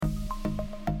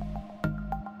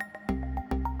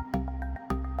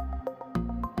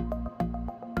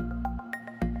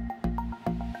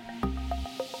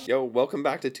Yo, welcome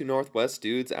back to Two Northwest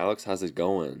Dudes. Alex, how's it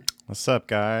going? What's up,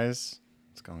 guys?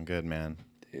 It's going good, man.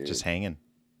 Dude, Just hanging.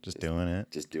 Just doing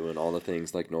it. Just doing all the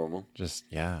things like normal.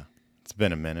 Yeah. It's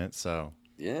been a minute, so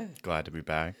Yeah. glad to be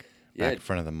back. Yeah. Back in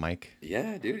front of the mic.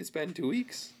 Yeah, dude, it's been 2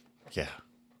 weeks. Yeah.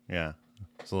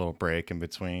 It's a little break in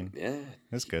between. Yeah.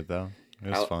 It's good, though.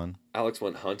 It was fun. Alex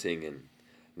went hunting, and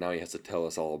now he has to tell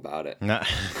us all about it. Man,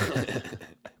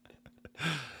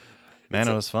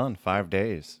 it was fun. 5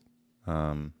 days.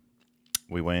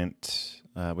 We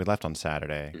left on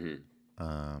Saturday.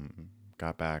 Mm-hmm.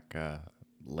 Got back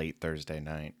late Thursday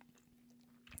night.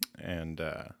 And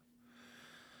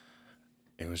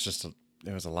it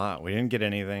was a lot. We didn't get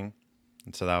anything,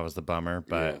 and so that was the bummer.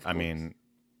 But, I mean,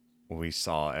 we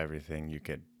saw everything you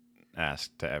could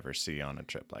ask to ever see on a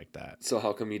trip like that. So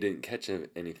how come you didn't catch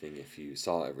anything if you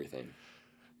saw everything?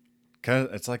 Because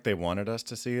it's like they wanted us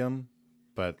to see them,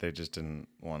 but they just didn't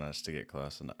want us to get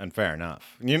close enough. And fair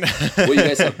enough. You know? Well, you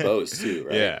guys have bows too,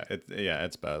 right? Yeah,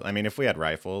 it's both. I mean, if we had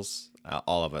rifles,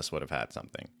 all of us would have had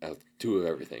something. 2 of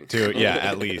everything.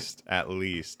 At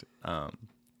least.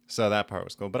 So that part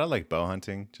was cool. But I like bow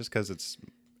hunting just because it's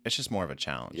just more of a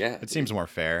challenge. Yeah. It seems more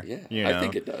fair. Yeah, I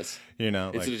think it does.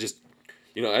 Instead of just,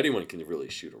 anyone can really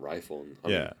shoot a rifle.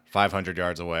 And, 500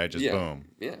 yards away, just boom.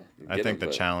 Yeah. I think the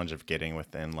challenge of getting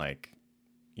within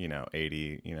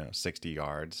 80, 60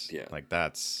 yards. Yeah.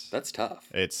 That's tough.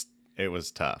 It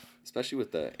was tough. Especially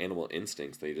with the animal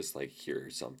instincts, they just hear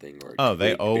something or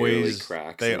they always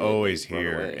cracks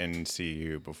hear and see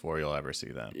you before you'll ever see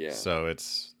them. Yeah. So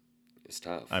it's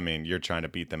tough. I mean, you're trying to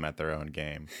beat them at their own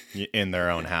game in their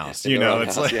own house.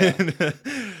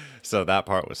 So that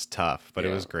part was tough, but it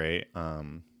was great.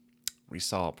 We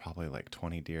saw probably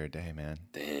 20 deer a day, man.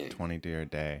 Dang. 20 deer a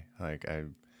day.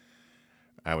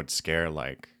 I would scare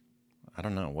I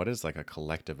don't know, what is a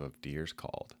collective of deers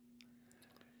called?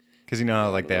 Because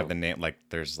they have the name,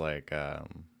 there's what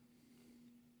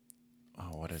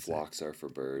is it? Flocks are for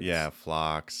birds. Yeah,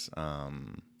 flocks.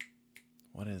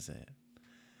 What is it?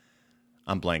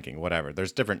 I'm blanking. Whatever.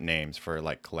 There's different names for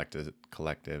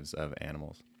collectives of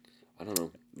animals. I don't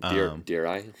know. Deer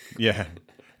eye? Yeah.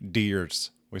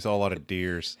 Deers. We saw a lot of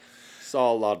deers.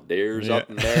 Saw a lot of deers up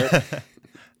in there.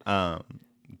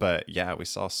 But yeah, we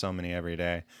saw so many every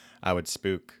day. I would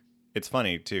spook. It's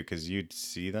funny too, because you'd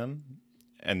see them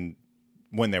and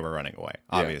when they were running away,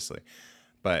 obviously. Yeah.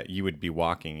 But you would be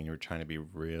walking and you were trying to be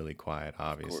really quiet,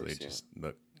 obviously. Course, just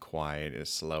the quiet, as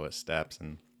slow as steps.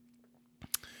 And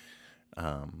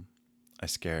I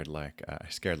scared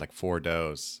 4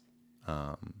 does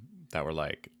that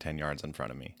were 10 yards in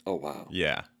front of me. Oh, wow.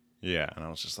 Yeah. And I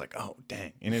was just like, oh,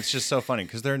 dang. And it's just so funny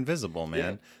because they're invisible,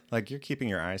 man. Yeah. You're keeping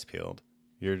your eyes peeled.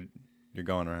 You're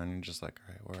going around and you're just like,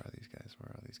 all right, where are these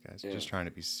guys? Yeah. You're just trying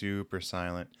to be super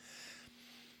silent.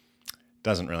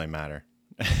 Doesn't really matter.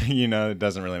 It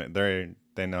doesn't really matter.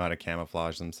 They know how to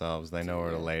camouflage themselves. They know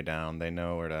where to lay down. They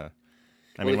know where to...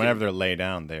 whenever they're lay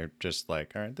down, they're just all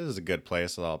right, this is a good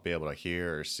place so I'll be able to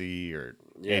hear or see or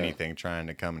anything trying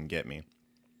to come and get me.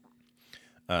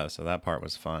 So that part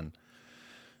was fun.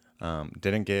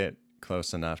 Didn't get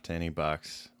close enough to any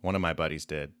bucks. One of my buddies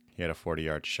did. He had a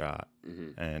 40-yard shot,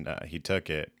 and he took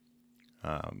it,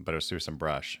 but it was through some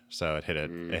brush, so it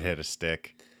hit a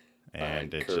stick,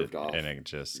 and it curved off. And it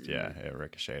just it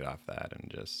ricocheted off that, and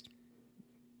just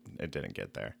it didn't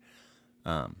get there.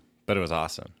 But it was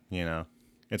awesome,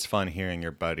 It's fun hearing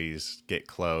your buddies get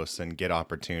close and get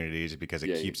opportunities because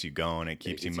it keeps you going, it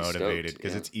keeps you motivated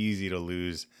because it's easy to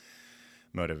lose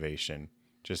motivation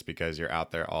just because you're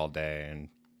out there all day and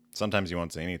sometimes you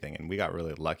won't see anything. And we got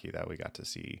really lucky that we got to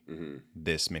see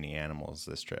this many animals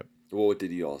this trip. Well, what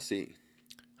did you all see?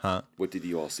 Huh? What did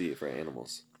you all see for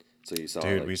animals? So you saw,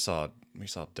 dude, we saw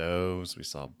does, we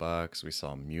saw bucks, we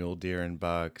saw mule deer and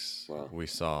bucks. Wow. We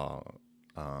saw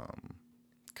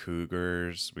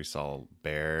cougars, we saw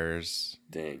bears.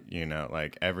 Dang.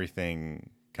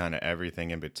 Everything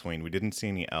in between. We didn't see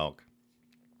any elk.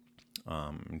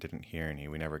 Didn't hear any.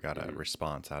 We never got a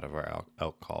response out of our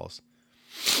elk calls.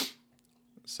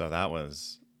 So that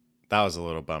was a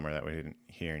little bummer that we didn't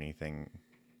hear anything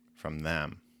from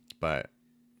them. But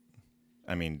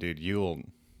I mean, dude, you'll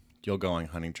go on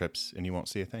hunting trips and you won't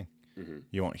see a thing.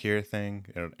 You won't hear a thing.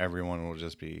 Everyone will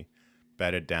just be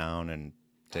bedded down and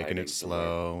taking it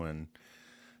slow. And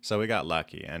so we got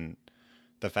lucky. And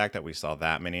the fact that we saw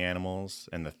that many animals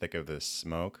in the thick of this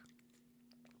smoke,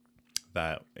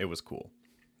 that it was cool.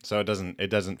 So it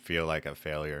doesn't feel like a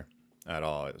failure at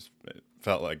all. It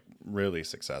felt like really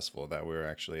successful that we were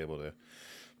actually able to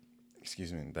see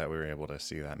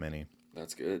that many.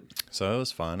 That's good. So it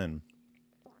was fun, and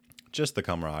just the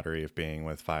camaraderie of being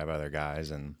with 5 other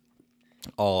guys and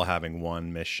all having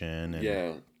one mission. And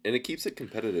Yeah, and it keeps it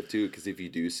competitive too, because if you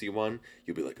do see one,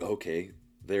 you'll be like, okay,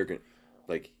 they're gonna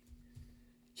like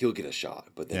he'll get a shot,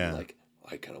 but then yeah, like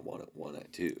I kind of want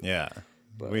it too. yeah.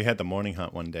 But We had the morning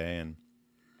hunt one day, and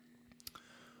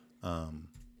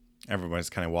everybody's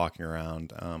kind of walking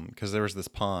around because there was this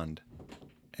pond,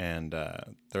 and there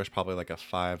was probably like a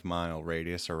 5 mile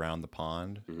radius around the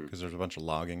pond because there's a bunch of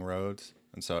logging roads,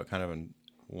 and so it kind of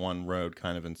one road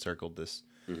kind of encircled this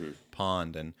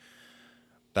pond, and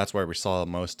that's where we saw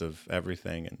most of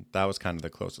everything, and that was kind of the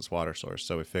closest water source.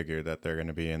 So we figured that they're going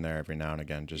to be in there every now and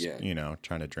again, just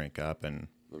trying to drink up, and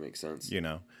that makes sense.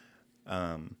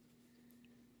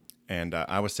 And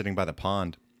I was sitting by the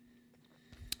pond,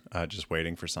 just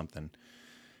waiting for something,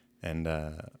 and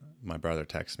my brother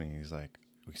texts me. He's like,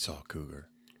 "We saw a cougar,"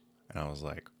 and I was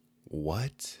like,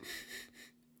 "What?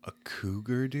 A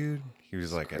cougar, dude?" He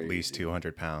was like, "At least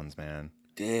 200 pounds, man."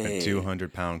 Dang, A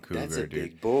 200-pound cougar, that's a dude.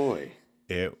 big boy.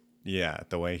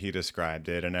 The way he described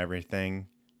it and everything,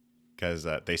 because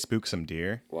they spooked some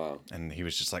deer. Wow. And he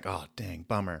was just like, "Oh, dang,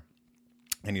 bummer."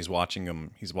 And he's watching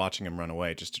him run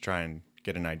away just to try and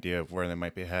get an idea of where they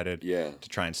might be headed. Yeah. To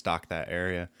try and stalk that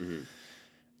area. Mm-hmm.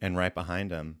 And right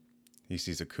behind him, he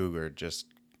sees a cougar just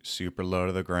super low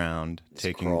to the ground,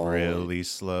 taking crawling. really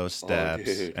slow steps.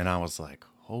 Dude. And I was like,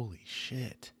 "Holy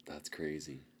shit." That's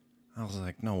crazy. I was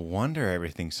like, no wonder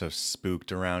everything's so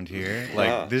spooked around here. Yeah.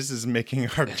 Like, this is making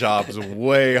our jobs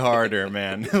way harder,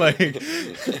 man. Like,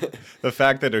 the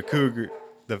fact that a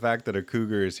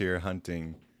cougar is here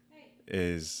hunting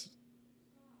it's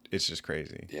just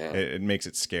crazy. Yeah. It makes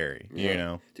it scary, you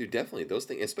know? Dude, definitely. Those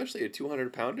things, especially a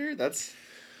 200-pounder, that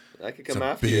could It's come a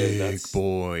after you. big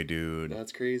boy, dude.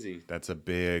 That's crazy. That's a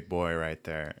big boy right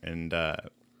there. And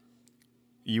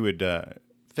you would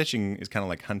fishing is kind of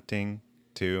like hunting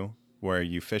too, where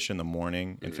you fish in the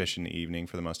morning and fish in the evening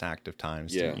for the most active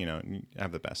times. Yeah. You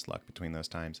have the best luck between those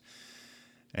times.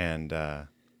 And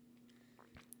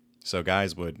so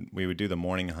we would do the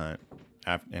morning hunt,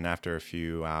 and after a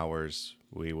few hours,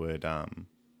 we would kind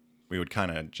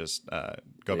of just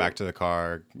go back to the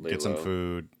car, get some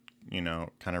food,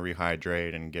 kind of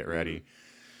rehydrate and get ready.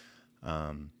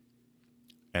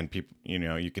 And people,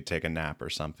 you could take a nap or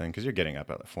something because you're getting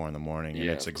up at 4 a.m. and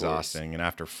it's exhausting. And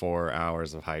after 4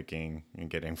 hours of hiking and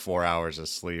getting 4 hours of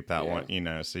sleep, so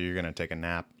you're going to take a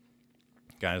nap.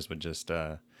 Guys would just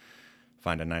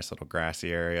find a nice little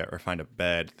grassy area or find a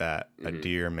bed that a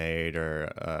deer made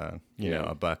or,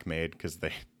 a buck made because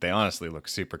they honestly look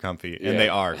super comfy. And they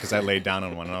are, because I laid down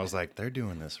on one and I was like, they're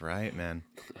doing this right, man.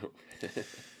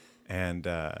 And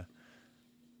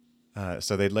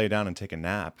so they'd lay down and take a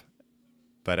nap.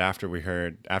 But after we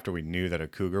knew that a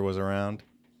cougar was around,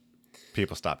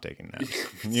 people stopped taking naps.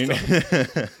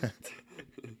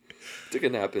 Took a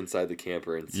nap inside the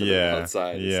camper and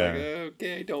outside. It's like,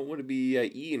 okay, I don't want to be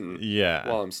eaten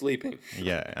while I'm sleeping.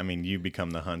 Yeah, I mean, you become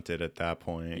the hunted at that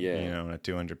point. Yeah. A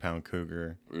 200-pound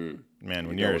cougar. Man,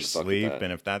 when you're asleep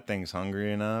and if that thing's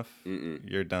hungry enough,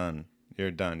 you're done. You're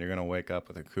done. You're going to wake up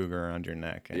with a cougar around your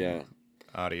neck. And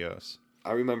adios.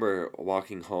 I remember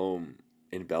walking home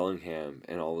in Bellingham,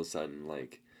 and all of a sudden,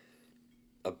 like,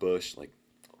 a bush, like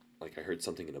I heard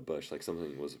something in a bush, like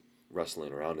something was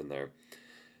rustling around in there,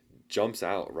 jumps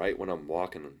out right when I'm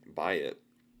walking by it,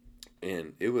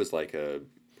 and it was like a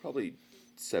probably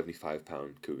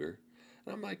 75-pound cougar,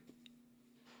 and I'm like,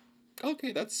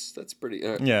 okay, that's pretty.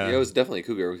 It was definitely a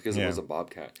cougar because it was a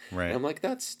bobcat. Right. And I'm like,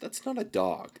 that's not a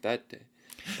dog. That's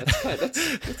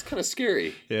kind of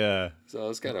scary. Yeah. So I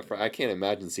was kind of. I can't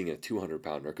imagine seeing a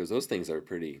 200-pounder because those things are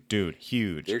pretty. Dude,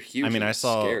 huge. They're huge. I mean,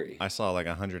 scary. I saw like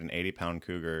a 180-pound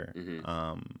cougar.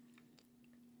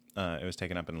 It was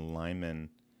taken up in Lyman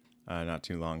not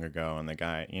too long ago, and the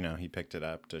guy, he picked it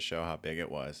up to show how big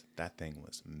it was. That thing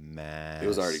was massive. It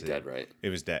was already dead, right? It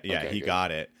was dead. Yeah, he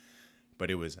got it, but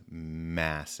it was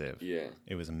massive. Yeah.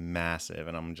 It was massive,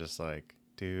 and I'm just like,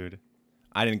 dude,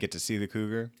 I didn't get to see the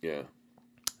cougar. Yeah.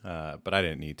 But I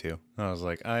didn't need to. I was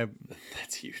like,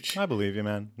 that's huge. I believe you,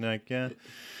 man. Like, yeah.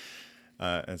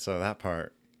 And so that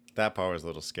part was a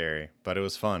little scary, but it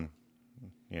was fun.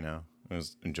 It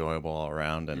was enjoyable all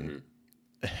around, and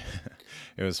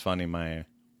it was funny. My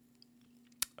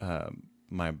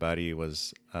buddy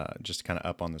was just kind of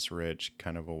up on this ridge,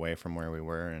 kind of away from where we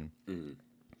were, and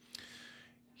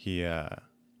he a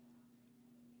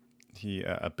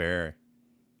bear.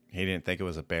 He didn't think it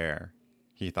was a bear.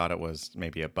 He thought it was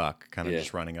maybe a buck, kind of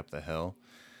just running up the hill.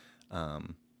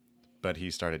 But he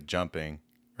started jumping,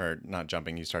 or not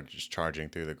jumping. He started just charging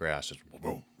through the grass, just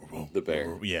the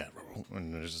bear. Yeah,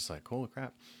 and it was just like, holy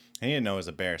crap! And he didn't know it was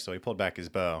a bear, so he pulled back his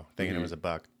bow, thinking it was a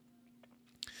buck.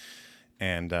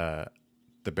 And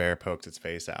the bear poked its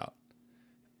face out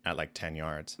at like 10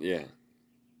 yards. Yeah.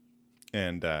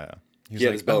 And He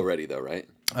had his bow ready though, right?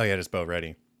 Oh, he had his bow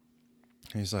ready.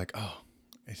 And he's like, oh,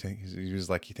 he was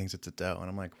like, he thinks it's a doe. And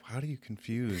I'm like, how do you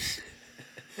confuse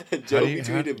A doe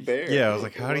between a bear. Yeah, I was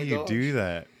like, how Oh do my you gosh. do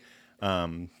that?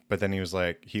 But then he was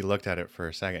like, he looked at it for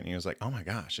a second and he was like, oh my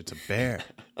gosh, it's a bear.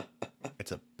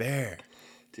 It's a bear.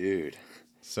 Dude.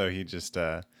 So he just,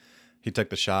 he took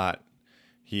the shot.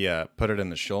 He put it in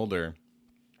the shoulder.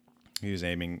 He was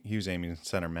aiming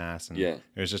center mass, and Yeah.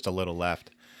 it was just a little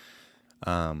left.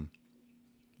 And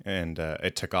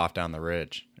it took off down the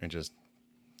ridge and just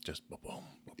boom, boom.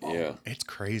 Yeah. It's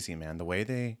crazy, man. The way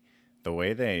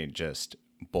they just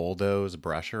bulldoze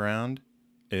brush around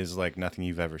is like nothing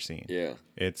you've ever seen. Yeah.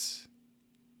 It's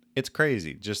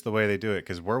crazy just the way they do it,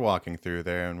 because we're walking through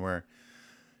there and we're,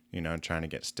 trying to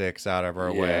get sticks out of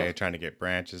our way, trying to get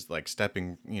branches, like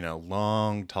stepping,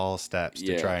 long, tall steps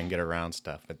to try and get around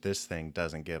stuff. But this thing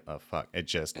doesn't give a fuck. It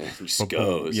just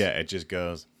goes. Yeah, it just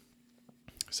goes.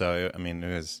 So, I mean,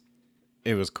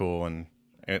 it was cool, and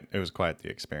it was quite the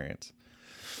experience.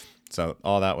 So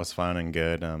all that was fun and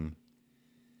good. And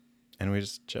we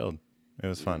just chilled. It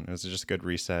was fun. It was just a good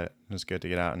reset. It was good to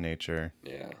get out in nature.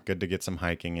 Yeah. Good to get some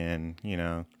hiking in,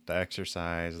 the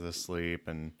exercise, the sleep,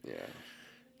 and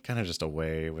kind of just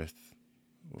away with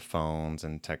phones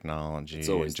and technology. It's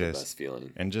always and the best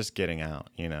feeling. And just getting out,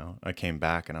 I came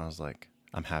back and I was like,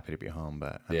 I'm happy to be home,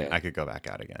 but I mean, I could go back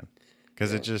out again.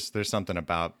 Because there's something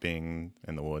about being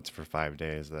in the woods for 5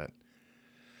 days that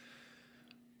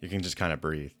you can just kind of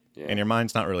breathe. Yeah. And your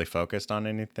mind's not really focused on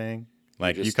anything.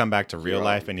 Like, you come back to real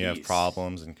life and you have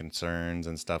problems and concerns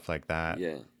and stuff like that.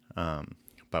 Yeah.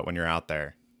 But when you're out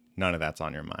there, none of that's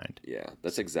on your mind. Yeah,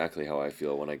 that's exactly how I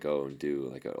feel when I go and do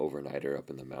like an overnighter up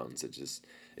in the mountains.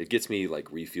 It gets me like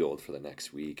refueled for the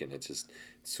next week, and it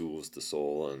soothes the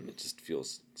soul, and it just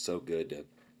feels so good to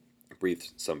breathe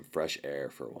some fresh air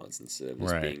for once instead of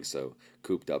just being so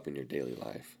cooped up in your daily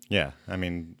life. Yeah, I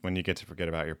mean, when you get to forget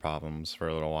about your problems for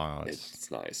a little while,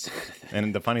 it's nice.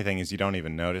 And the funny thing is, you don't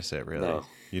even notice it, really. No.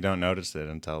 You don't notice it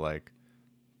until like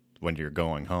when you're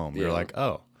going home. You're like,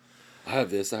 oh, I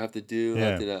have this I have to do.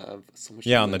 Yeah. I have so much.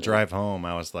 Yeah, on the drive home,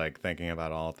 I was like thinking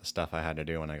about all the stuff I had to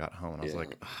do when I got home, and I was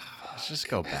like, let's just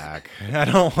go back. I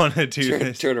don't want to do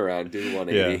this. Turn around, do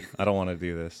 180. Yeah, I don't want to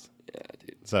do this. Yeah,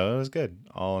 dude. So it was good.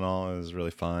 All in all, it was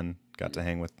really fun. Got to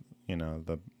hang with,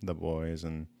 the boys,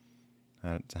 and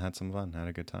had some fun. Had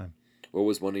a good time. What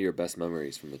was one of your best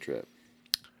memories from the trip?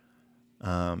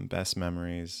 Best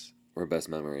memories. Or best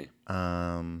memory?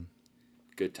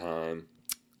 Good time.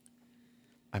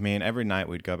 I mean, every night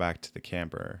we'd go back to the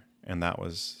camper, and that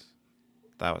was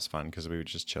fun because we would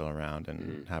just chill around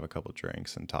and have a couple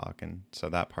drinks and talk, and so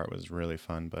that part was really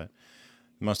fun. But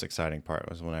the most exciting part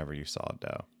was whenever you saw a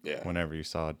doe. Yeah. Whenever you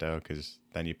saw a doe, because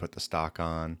then you put the stock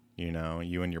on, you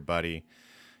and your buddy,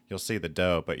 you'll see the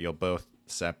doe, but you'll both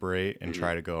separate and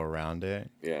try to go around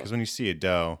it. Yeah. Because when you see a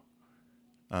doe,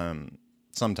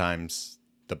 sometimes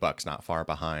the buck's not far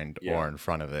behind or in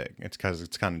front of it. It's because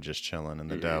it's kind of just chilling, and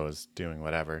the doe is doing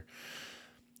whatever.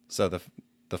 So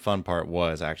the fun part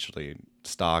was actually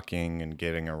stalking and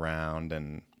getting around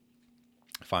and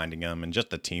finding them, and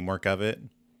just the teamwork of it.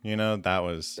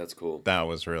 That's cool. That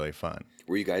was really fun.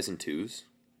 Were you guys in twos?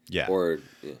 Yeah. Or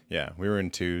yeah, we were in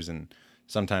twos, and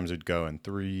sometimes we'd go in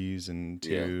threes and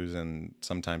twos, and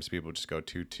sometimes people just go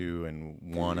 2-2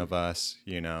 and one of us.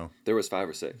 There was 5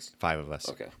 or 6. 5 of us.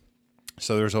 Okay.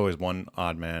 So there's always one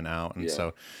odd man out, and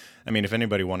so, I mean, if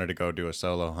anybody wanted to go do a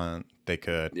solo hunt, they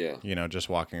could. Yeah. Just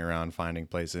walking around finding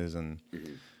places, and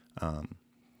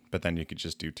but then you could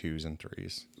just do 2s and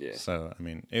 3s. Yeah. So I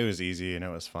mean, it was easy and it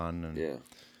was fun, and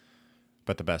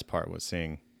but the best part was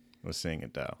seeing a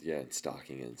doe. Yeah, and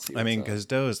stalking it. I mean, because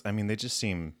does, I mean, they just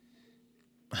seem,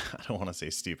 I don't want to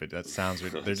say stupid. That sounds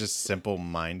weird. They're just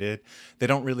simple-minded. They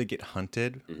don't really get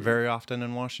hunted very often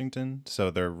in Washington,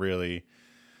 so they're really,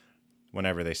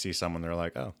 whenever they see someone, they're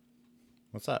like, oh,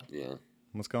 what's up? Yeah.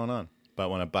 What's going on?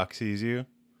 But when a buck sees you,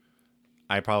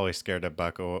 I probably scared a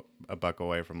buck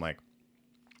away from like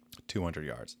 200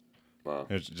 yards. Wow.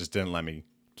 It just didn't let me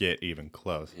get even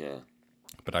close. Yeah.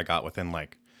 But I got within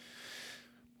like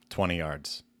 20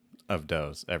 yards of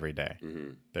does every day.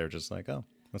 They're just like, oh,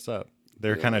 what's up?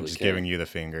 They're kind of just giving you the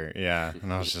finger. Yeah.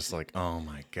 And I was just like, oh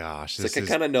my gosh. It's like I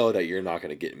kind of know that you're not going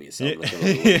to get me, so I'm going to go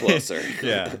a little closer.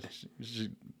 Yeah.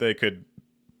 They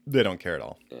don't care at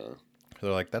all. Yeah.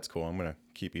 They're like, that's cool. I'm going to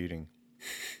keep eating.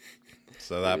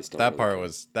 So that part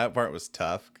was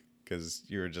tough, because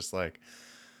you were just like,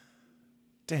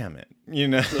 damn it.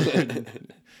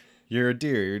 You're a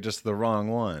deer. You're just the wrong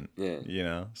one.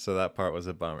 Yeah. So that part was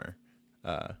a bummer.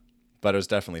 But it was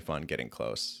definitely fun getting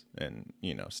close and,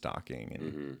 you know, stalking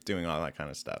and doing all that kind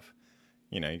of stuff.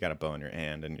 You know, you got a bow in your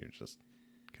hand and you're just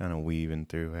kind of weaving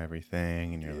through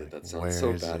everything and you're Yeah, like, that sounds where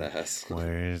so is it? badass.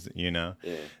 Where is it? You know?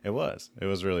 Yeah. It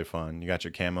was really fun. You got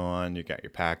your camo on, you got your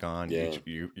pack on, Yeah.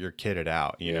 you're kitted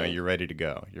out, you know, Yeah. you're ready to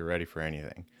go. You're ready for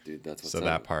anything. Dude, that's what's So up.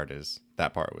 that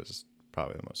part was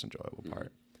probably the most enjoyable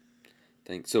part.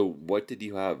 Thanks. So what did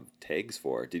you have tags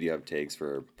for? Did you have tags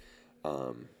for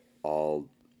all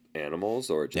animals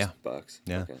or just Yeah. bucks?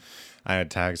 Yeah. Okay. I had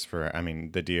tags for, I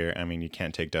mean, the deer. I mean, you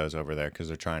can't take does over there because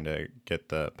they're trying to get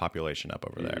the population up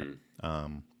over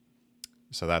there.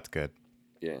 So that's good.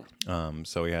 Yeah.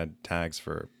 So we had tags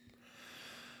for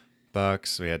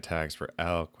bucks. We had tags for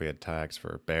elk. We had tags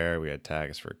for bear. We had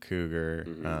tags for cougar.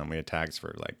 We had tags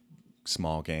for like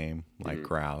small game, like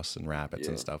grouse and rabbits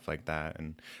and Yeah. stuff like that.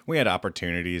 And we had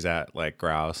opportunities at like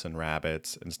grouse and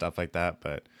rabbits and stuff like that.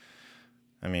 But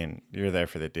I mean, you're there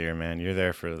for the deer, man. You're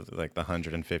there for like the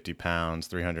 150 pounds,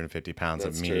 350 pounds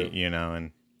That's of meat, true. you know,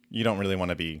 and you don't really want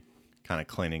to be kind of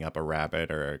cleaning up a rabbit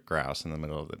or a grouse in the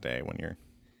middle of the day when you're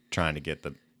trying to get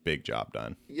the big job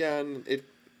done. Yeah, and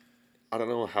I don't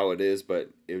know how it is,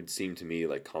 but it would seem to me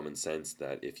like common sense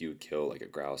that if you kill like a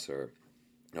grouse or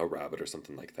a rabbit or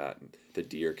something like that, the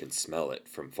deer can smell it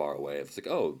from far away. It's like,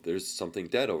 oh, there's something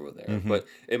dead over there. But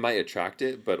it might attract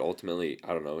it, but ultimately,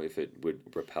 I don't know if it would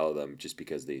repel them just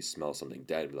because they smell something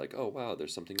dead. Be like, oh, wow,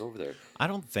 there's something over there. I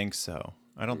don't think so.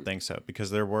 I don't think so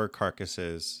because there were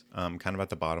carcasses kind of at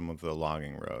the bottom of the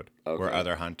logging road where Okay.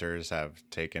 other hunters have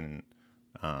taken.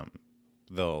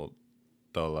 They'll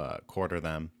quarter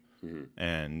them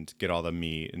and get all the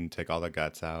meat and take all the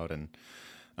guts out, and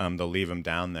they'll leave them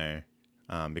down there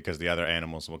because the other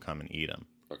animals will come and eat them.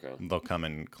 Okay. They'll come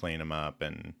and clean them up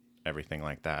and everything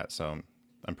like that. So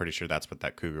I'm pretty sure that's what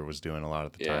that cougar was doing a lot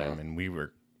of the Yeah. time, and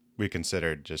we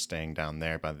considered just staying down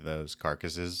there by those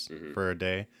carcasses for a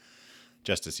day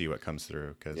just to see what comes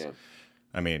through. Because Yeah.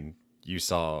 I mean, you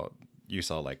saw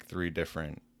like three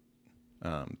different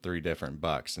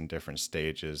bucks in different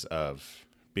stages of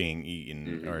being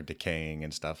eaten or decaying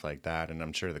and stuff like that. And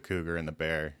I'm sure the cougar and the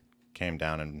bear came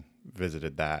down and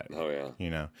visited that. Oh, yeah. You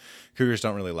know, cougars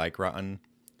don't really like rotten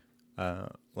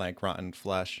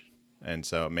flesh, and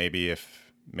so maybe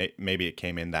it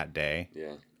came in that day.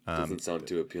 Yeah. Doesn't sound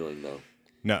too appealing, though.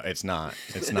 No, it's not.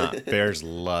 It's not. Bears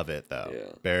love it though.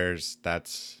 Yeah. Bears,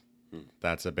 that's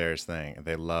a bear's thing.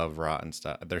 They love rotten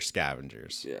stuff. They're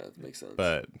scavengers. Yeah, that makes sense.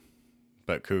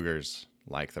 But cougars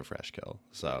like the fresh kill.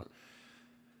 So,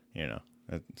 you know,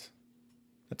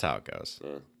 that's how it goes.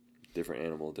 Different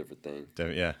animal, different thing.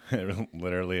 Yeah,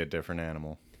 literally a different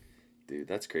animal. Dude,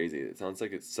 that's crazy. It sounds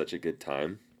like it's such a good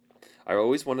time. I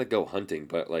always want to go hunting,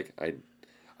 but like I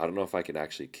don't know if I could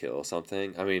actually kill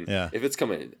something. I mean, Yeah. if it's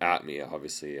coming at me,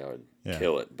 obviously I would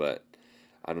kill it, but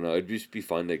I don't know. It'd just be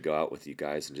fun to go out with you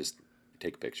guys and just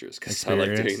take pictures because I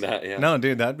like doing that. Yeah. No,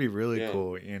 dude, that'd be really Yeah.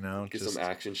 cool. You know, Get just some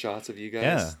action shots of you guys.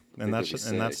 yeah, I think and that'd that's be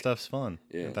and that sick. stuff's fun.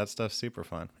 Yeah. That stuff's super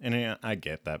fun. And yeah, I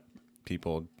get that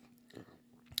people.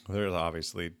 There's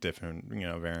obviously different, you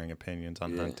know, varying opinions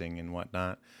on hunting and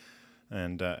whatnot,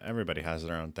 and everybody has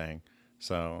their own thing.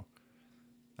 So,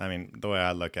 I mean, the way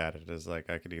I look at it is like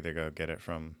I could either go get it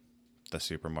from the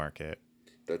supermarket,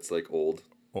 That's like old.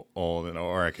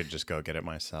 or I could just go get it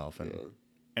myself.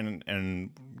 And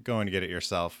going to get it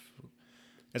yourself,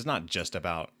 it's not just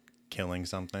about killing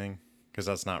something because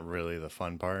that's not really the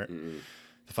fun part.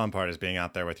 The fun part is being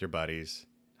out there with your buddies,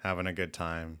 having a good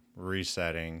time,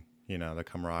 resetting, you know, the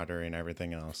camaraderie and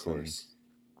everything else. Of course.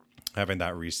 And having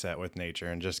that reset with nature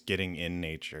and just getting in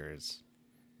nature is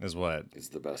what It's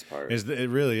the best part. it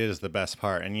really is the best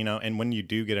part. And, you know, and when you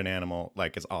do get an animal,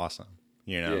 like, it's awesome,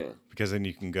 you know, Yeah. because then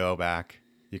you can go back,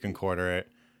 you can quarter it,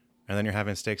 and then you're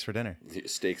having steaks for dinner.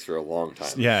 Steaks for a long time.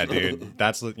 Yeah, dude.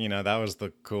 That's, you know, that was the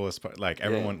coolest part. Like,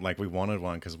 everyone, like, we wanted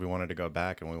one because we wanted to go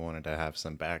back and we wanted to have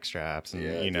some back straps and,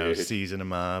 Yeah, you know, dude. season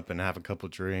them up and have a couple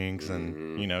drinks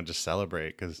and, you know, just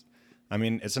celebrate. Because, I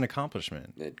mean, it's an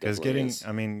accomplishment. It Because definitely is.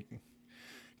 I mean,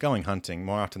 going hunting,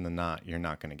 more often than not, you're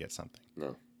not going to get something.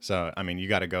 No. So, I mean, you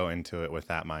got to go into it with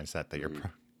that mindset that you're,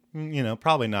 you know,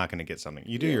 probably not going to get something.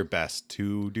 You do your best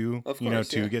to do, Of you know, course,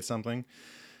 to yeah. get something,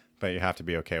 but you have to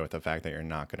be okay with the fact that you're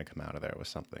not going to come out of there with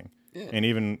something. Yeah. And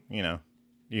even, you know,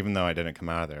 even though I didn't come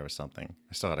out of there with something,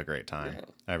 I still had a great time. Yeah.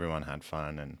 Everyone had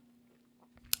fun, and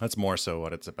that's more so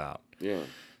what it's about. Yeah.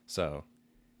 So,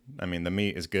 I mean, the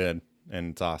meat is good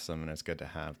and it's awesome and it's good to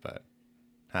have, but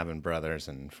having brothers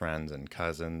and friends and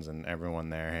cousins and everyone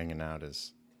there hanging out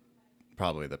is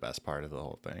probably the best part of the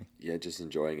whole thing. Yeah, just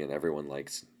enjoying it. Everyone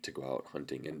likes to go out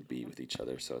hunting and be with each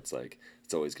other, so it's like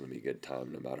it's always going to be a good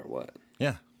time no matter what.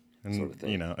 Yeah. And, sort of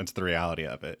thing. you know, it's the reality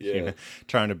of it. You Yeah. know,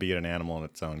 trying to beat an animal in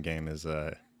its own game is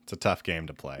it's a tough game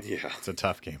to play. Yeah. It's a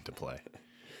tough game to play.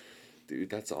 Dude,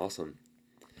 that's awesome.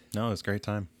 No, it's a great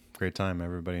time. Great time.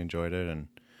 Everybody enjoyed it, and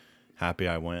happy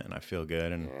I went, and I feel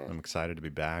good, and Yeah. I'm excited to be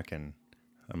back, and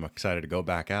I'm excited to go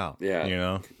back out. Yeah. You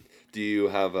know? Do you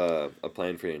have a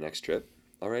plan for your next trip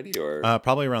already, or?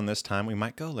 Probably around this time. We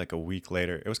might go like a week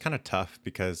later. It was kind of tough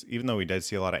because even though we did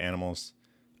see a lot of animals,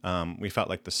 we felt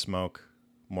like the smoke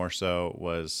more so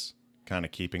was kind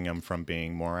of keeping them from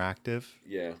being more active.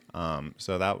 Yeah.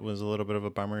 So that was a little bit of a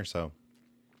bummer. So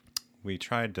we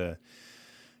tried to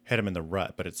hit them in the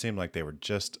rut, but it seemed like they were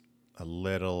just a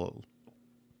little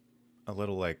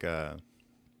like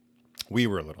we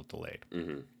were a little delayed.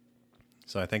 Mm-hmm.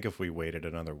 So I think if we waited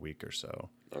another week or so,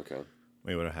 Okay.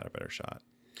 we would have had a better shot.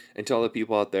 And to all the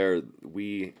people out there,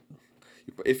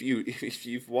 if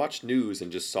you've watched news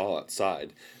and just saw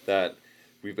outside that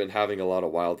we've been having a lot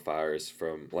of wildfires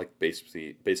from like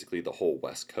basically the whole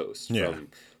West Coast. Yeah.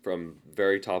 From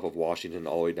very top of Washington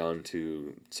all the way down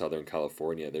to Southern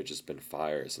California, there's just been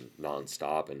fires and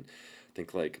nonstop, and I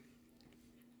think like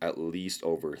at least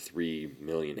over 3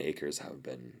 million acres have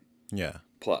been Yeah.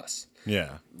 plus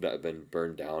Yeah. that have been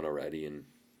burned down already. And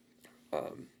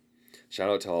shout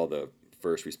out to all the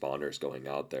first responders going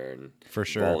out there and For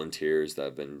sure. volunteers that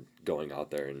have been going out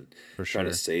there and For trying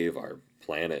to sure. save our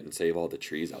planet and save all the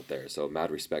trees out there. So mad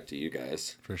respect to you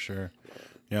guys. For sure.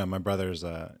 Yeah, my brother's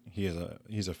he's a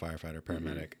firefighter,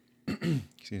 paramedic.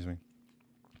 Excuse me.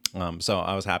 So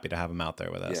I was happy to have him out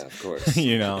there with us. Yeah, of course.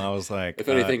 You know, I was like, If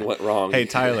anything went wrong, hey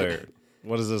Tyler,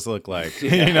 what does this look like?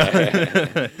 Yeah. You know,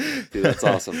 Dude, that's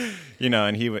awesome. you know,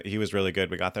 and he was really good.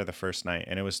 We got there the first night,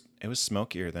 and it was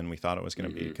smokier than we thought it was going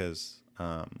to be because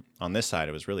on this side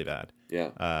it was really bad.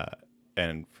 Yeah.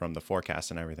 And from the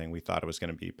forecast and everything, we thought it was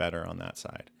going to be better on that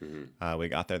side. We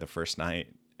got there the first night,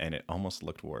 and it almost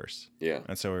looked worse. Yeah.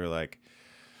 And so we were like,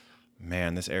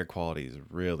 man, this air quality is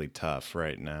really tough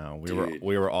right now. Dude.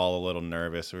 We were all a little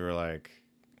nervous. We were like,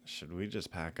 should we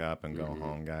just pack up and go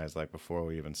home, guys? Like before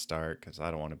we even start, because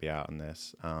I don't want to be out in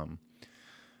this.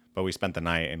 But we spent the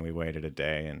night and we waited a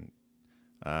day, and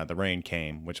the rain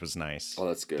came, which was nice. Oh,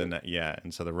 that's good. Yeah,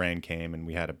 and so the rain came, and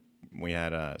we had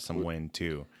some wind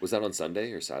too. Was that on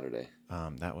Sunday or Saturday?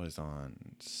 That was on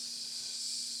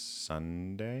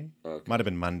Sunday. Okay. Might have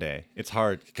been Monday. It's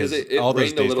hard because it all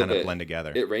those rained a days little kind of bit. blend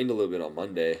together. It rained a little bit on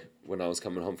Monday when I was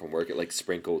coming home from work. It like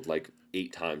sprinkled like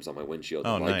 8 times on my windshield.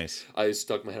 Oh, I'm like, nice. I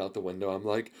stuck my head out the window. I'm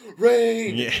like,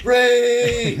 rain, Yeah.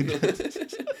 rain.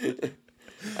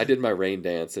 I did my rain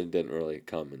dance and it didn't really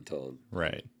come until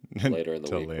Right. later in the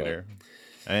Till week. later.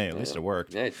 Hey, at least it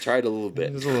worked. Yeah, I tried a little It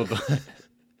bit. was a little bit.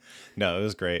 No, it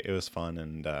was great. It was fun,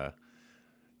 and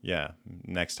yeah,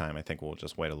 next time I think we'll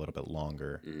just wait a little bit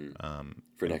longer.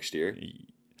 For next year?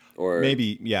 Or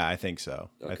Maybe, yeah, I think so.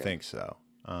 I Okay. think so.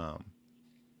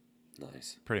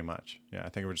 Nice. Pretty much. Yeah, I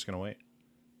think we're just gonna wait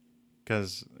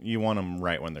because you want them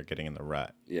right when they're getting in the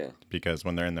rut. Yeah. Because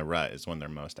when they're in the rut is when they're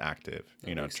most active.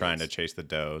 You know, makes trying sense. to chase the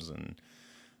does, and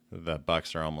the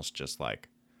bucks are almost just like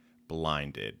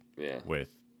blinded Yeah. with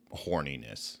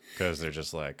horniness because they're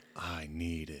just like, I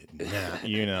need it now,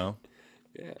 you know.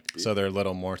 Yeah. So they're a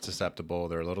little more susceptible.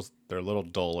 They're a little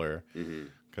duller Mm-hmm.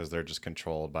 because they're just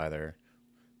controlled by their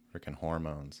freaking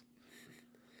hormones.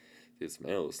 It's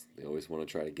males. They always want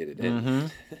to try to get it in.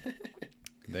 Mm-hmm.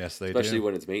 Yes, they Especially do.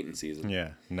 when it's mating season.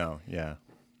 Yeah. No. Yeah.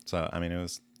 So I mean,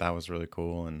 that was really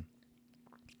cool, and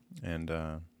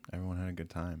everyone had a good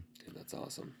time. Dude, that's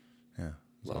awesome. Yeah.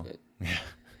 Love So, it. Yeah.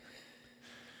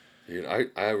 Dude,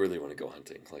 I really want to go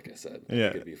hunting, like I said. I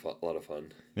Yeah. think it'd be a lot of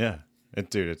fun. Yeah. I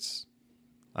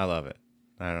love it.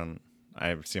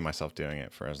 I see myself doing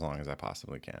it for as long as I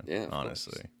possibly can. Yeah, of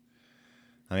honestly. course.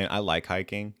 I mean, I like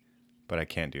hiking, but I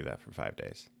can't do that for 5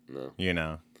 days. No. You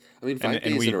know? I mean, 5 And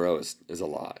days we- in a row is a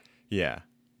lot. Yeah.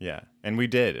 Yeah. And we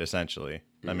did, essentially.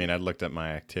 I mean, I looked at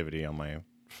my activity on my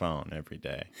phone every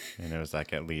day, and it was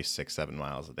like at least 6-7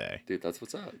 miles a day. Dude, that's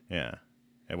what's up. Yeah.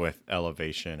 And with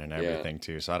elevation and everything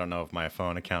too. So I don't know if my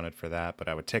phone accounted for that, but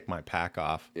I would take my pack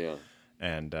off Yeah.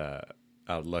 and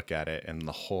I would look at it, and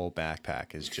the whole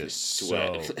backpack is just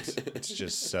Sweat. soaked. It's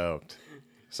just soaked.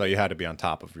 So you had to be on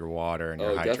top of your water and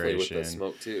your Oh, definitely with hydration. the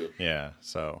smoke too. Yeah.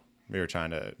 So we were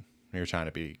trying to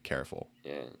be careful.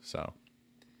 Yeah. So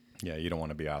yeah, you don't want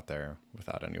to be out there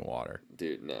without any water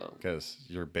Dude, no. because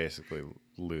you're basically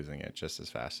losing it just as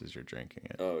fast as you're drinking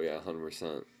it. Oh, yeah,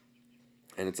 100%.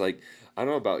 And it's like, I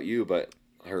don't know about you, but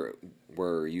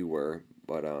where you were,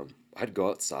 but I'd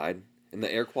go outside, and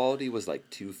the air quality was like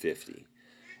 250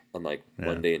 on like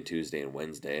Monday and Tuesday and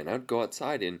Wednesday, and I'd go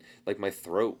outside, and like my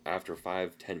throat after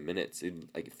 5-10 minutes, it'd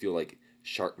like feel like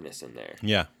sharpness in there.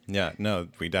 Yeah. Yeah. No,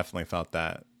 we definitely felt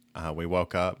that. We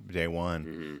woke up day one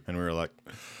Mm-hmm. and we were like,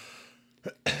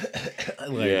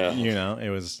 Yeah. it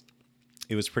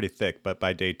was pretty thick, but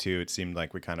by day two, it seemed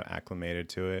like we kind of acclimated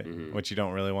to it, Mm-hmm. which you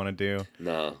don't really want to do.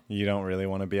 No, You don't really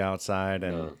want to be outside,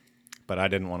 no, but I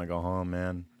didn't want to go home,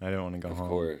 man. I didn't want to go of home.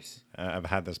 course. I've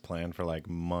had this plan for like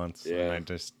months, Yeah. and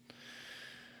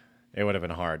it would have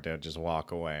been hard to just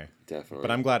walk away. Definitely.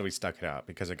 But I'm glad we stuck it out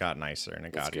because it got nicer and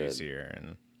it That's got good. easier,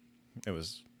 and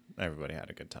everybody had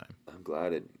a good time. I'm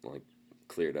glad it like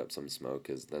cleared up some smoke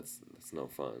because that's no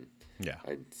fun. Yeah.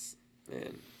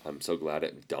 Man, I'm so glad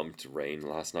it dumped rain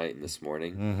last night and this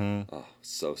morning. Mm-hmm. Oh,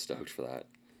 so stoked for that.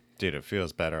 Dude, it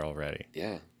feels better already.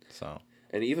 Yeah. So.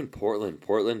 And even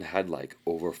Portland had like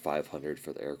over 500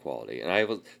 for the air quality.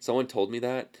 And someone told me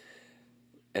that,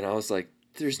 and I was like,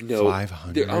 there's no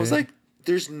 500? I was like,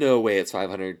 there's no way it's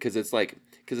 500 because it's like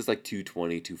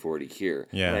 220, 240 here.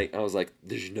 Yeah. And I was like,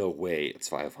 there's no way it's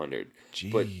 500.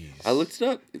 Jeez. But I looked it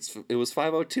up. It was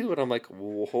 502, and I'm like,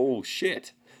 whoa,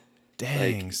 shit.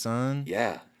 Dang, son.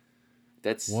 Yeah.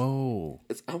 Whoa.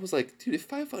 I was like, dude, if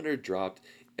 500 dropped,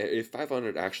 if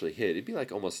 500 actually hit, it'd be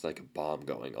like almost like a bomb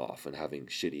going off and having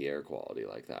shitty air quality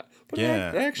like that. But Yeah.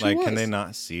 it actually Like, was. can they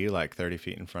not see like 30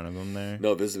 feet in front of them there?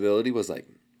 No, visibility was like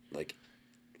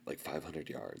 500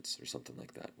 yards or something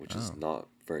like that, which is not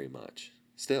very much.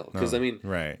 Still, because No. I mean,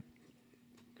 Right.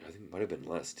 I think it might have been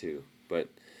less too, but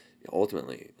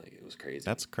ultimately, like it was crazy.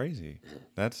 That's crazy. Uh-huh.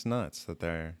 That's nuts that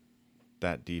they're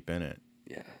that deep in it.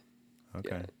 Yeah.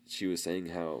 Okay. Yeah. She was saying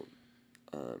how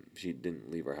she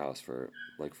didn't leave her house for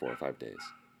like 4 or 5 days.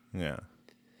 Yeah.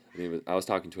 I mean, I was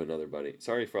talking to another buddy.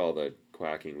 Sorry for all the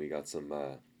quacking. We got some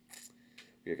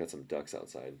ducks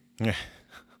outside. Yeah.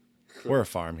 We're a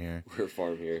farm here. We're a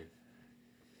farm here.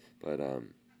 But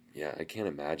yeah, I can't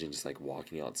imagine just like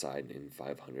walking outside in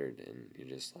 500 and you're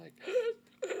just like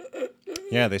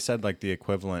Yeah, they said like the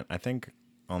equivalent. I think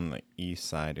on the east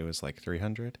side it was like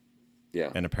 300,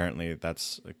 yeah, and apparently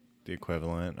that's like the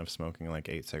equivalent of smoking like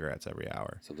 8 cigarettes every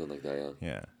hour. something like that. Yeah.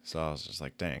 Yeah. So I was just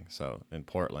like, dang. So in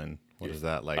Portland, what is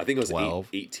that like? I think it was 12?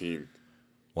 18.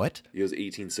 What? It was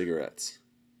 18 cigarettes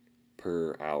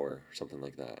per hour or something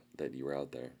like that you were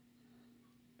out there.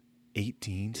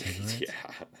 18 cigarettes?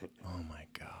 Yeah. Oh my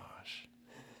gosh.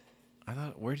 I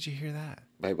thought, where did you hear that?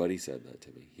 My buddy said that to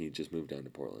me. He just moved down to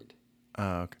Portland.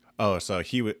 Okay. Oh, so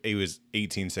he was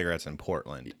 18 cigarettes in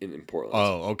Portland. In Portland.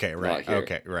 Oh, okay, right. Not here.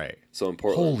 Okay, right. So in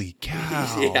Portland. Holy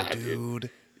cow, Yeah, dude.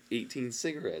 18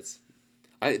 cigarettes.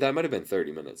 That might have been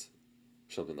 30 minutes.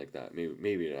 Something like that.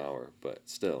 Maybe an hour, but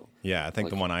still. Yeah, I think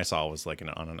Like- the one I saw was like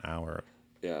on an hour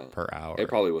Yeah. per hour. It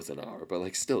probably was an hour, but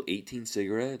like still 18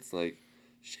 cigarettes, like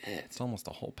shit. It's almost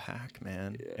a whole pack,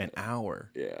 man. Yeah. An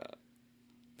hour. Yeah.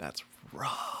 That's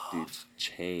rough. Dude,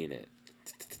 chain it.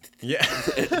 Yeah.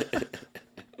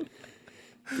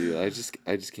 Dude, I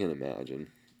just can't imagine.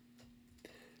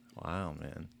 Wow,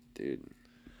 man. Dude.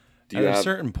 At a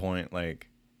certain point, like,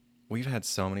 we've had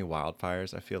so many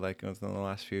wildfires, I feel like, within the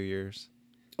last few years.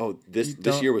 Oh, this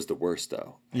don't- year was the worst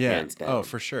though. Yeah. Hands down. Oh,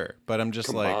 for sure. But I'm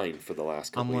just like, Combined for the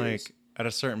last I'm couple like, years. at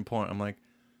a certain point, I'm like,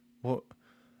 well,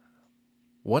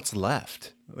 what's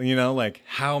left? You know, like,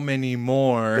 how many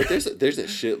more? But there's a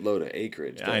shitload of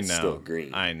acreage that's I know. still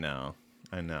green. I know.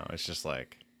 It's just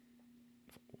like,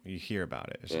 you hear about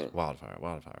it. It's just wildfire.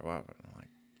 I'm like,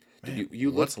 man,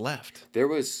 You what's left? There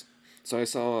was, so I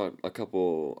saw a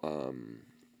couple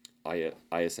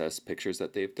ISS pictures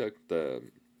that they've took, the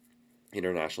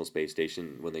International Space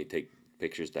Station, when they take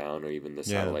pictures down, or even the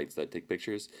satellites that take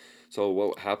pictures. So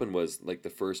what happened was, like, the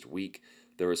first week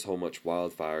there was so much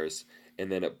wildfires,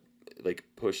 and then it like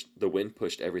the wind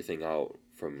pushed everything out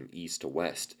from east to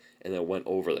west, and then went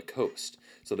over the coast.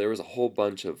 So there was a whole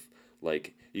bunch of,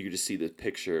 like, you could just see the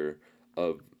picture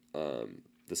of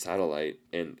the satellite,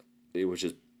 and it was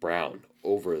just brown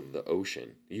over the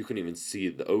ocean. You couldn't even see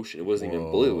the ocean. It wasn't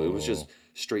even blue. It was just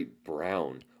straight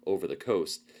brown over the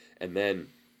coast. And then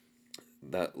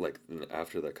that, like,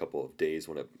 after the couple of days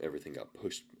when everything got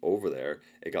pushed over there,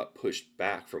 it got pushed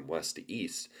back from west to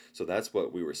east. So that's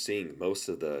what we were seeing. Most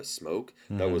of the smoke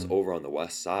that was over on the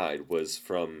west side was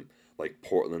from, like,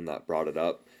 Portland that brought it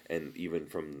up, and even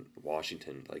from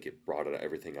Washington, like, it brought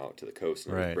everything out to the coast,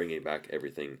 and it was bringing back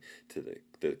everything to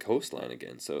the coastline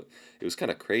again. So it was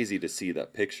kind of crazy to see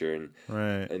that picture,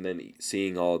 and then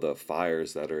seeing all the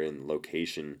fires that are in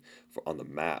location on the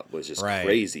map was just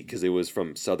crazy, because it was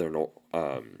from southern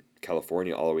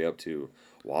California all the way up to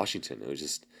Washington. It was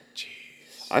just,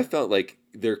 I felt like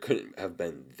there couldn't have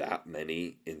been that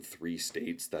many in 3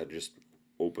 states that just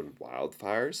open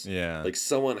wildfires. Yeah. Like,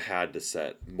 someone had to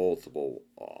set multiple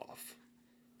off.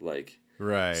 Like,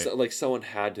 Right. So, like, someone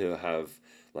had to have,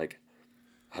 like,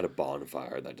 had a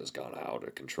bonfire that just got out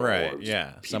of control. Right. Or just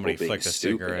Yeah. people Somebody being flicked a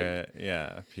stupid. cigarette.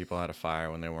 Yeah. People had a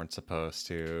fire when they weren't supposed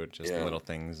to. Just Yeah. little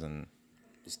things. And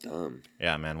It's dumb.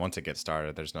 yeah, man, once it gets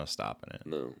started, there's no stopping it.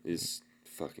 No, it's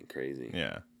fucking crazy.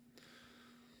 Yeah.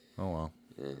 Oh, well.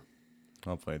 Yeah.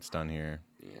 Hopefully it's done here.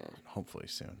 Yeah. Hopefully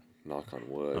soon. Knock on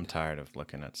wood. I'm tired of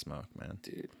looking at smoke, man.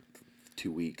 Dude,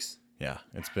 2 weeks. Yeah,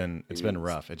 it's been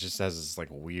rough. It just has this like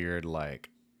weird like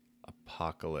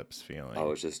apocalypse feeling. I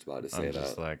was just about to say I'm that.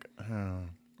 just like, oh,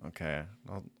 okay,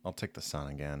 I'll take the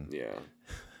sun again. Yeah.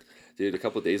 Dude, a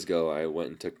couple of days ago, I went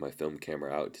and took my film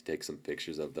camera out to take some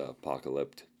pictures of the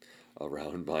apocalypse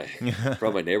around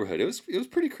from my neighborhood. It was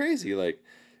pretty crazy. Like,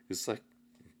 it was like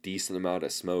decent amount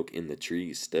of smoke in the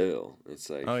trees still. It's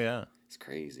like, Oh yeah, it's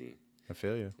crazy. I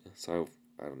feel you. So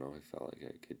I don't know. I felt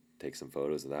like I could take some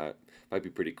photos of that. Might be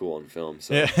pretty cool on film.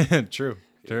 So Yeah, true.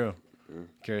 Yeah.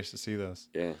 Curious to see those.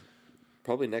 yeah,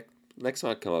 probably next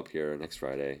time I come up here next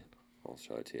Friday, I'll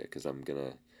show it to you because I'm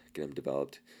gonna get them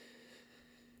developed,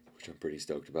 which I'm pretty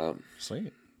stoked about.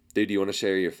 Sweet. Dude, do you want to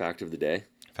share your fact of the day?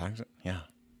 Facts? Yeah.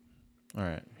 All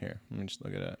right, here. Let me just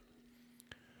look at it.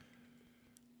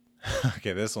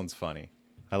 Okay, this one's funny.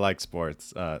 I like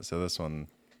sports, so this one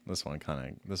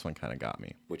kind of got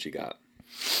me. What you got?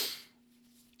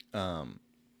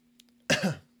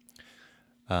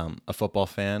 A football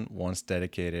fan once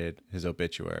dedicated his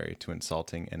obituary to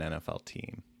insulting an NFL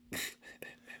team.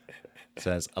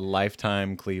 Says a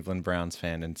lifetime Cleveland Browns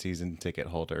fan and season ticket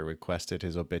holder requested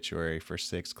his obituary for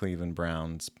 6 Cleveland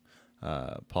Browns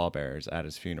pallbearers at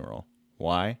his funeral.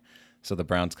 Why? So the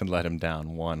Browns could let him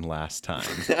down one last time.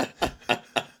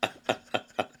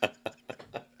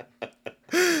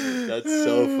 That's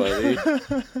so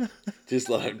funny. Just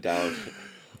let him down.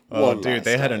 Oh, dude,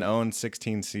 they had an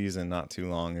 0-16 season not too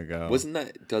long ago. Wasn't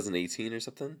that 2018 or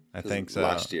something? I think so.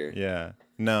 Last year. Yeah.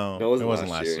 No, No, it wasn't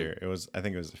last year. I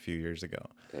think it was a few years ago.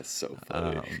 That's so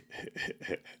funny.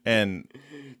 And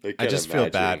I I just feel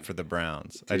imagine. bad for the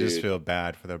Browns. I just Dude. feel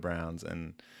bad for the Browns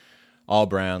and all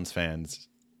Browns fans.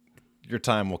 Your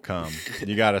time will come.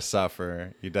 You got to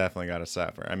suffer. You definitely got to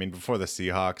suffer. I mean, before the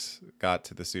Seahawks got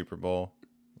to the Super Bowl,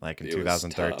 like in It was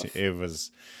 2013, tough.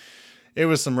 it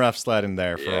was some rough sledding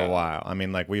there for Yeah. a while. I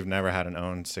mean, like we've never had an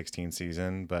 0-16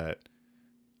 season, but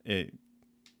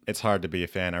it's hard to be a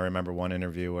fan. I remember one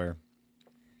interview where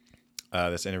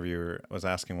this interviewer was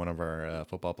asking one of our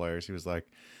football players. He was like,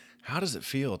 "How does it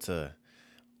feel to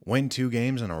win 2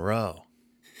 games in a row?"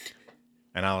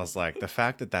 And I was like, the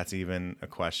fact that that's even a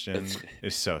question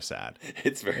is so sad.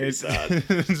 It's very sad.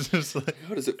 It's just like,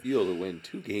 How does it feel to win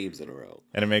 2 games in a row?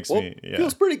 and it makes Well, me, yeah.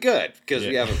 feels pretty good because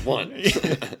we Yeah. haven't won.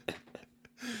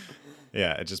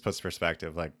 Yeah, it just puts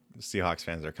perspective. Like Seahawks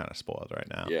fans are kind of spoiled right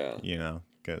now. Yeah. You know,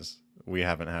 because we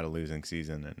haven't had a losing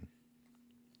season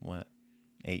in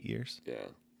 8 years? Yeah,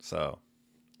 So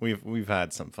we've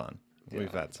had some fun. We've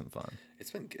Yeah. had some fun.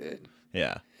 it's been good.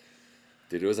 Yeah.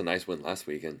 Dude, it was a nice win last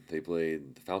weekend. They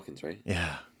played the Falcons, right?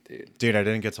 Yeah. Dude. Dude, I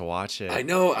didn't get to watch it. I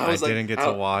know. I didn't get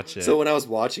to watch it. So when I was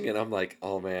watching it, I'm like,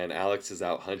 "Oh man, Alex is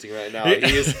out hunting right now.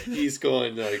 He's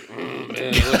going like, man,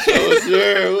 what show is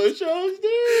there? What show is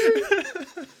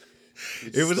there?"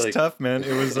 It was like, tough, man.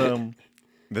 It was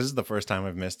this is the first time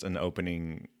I've missed an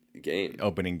opening game.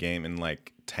 game in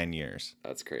like 10 years.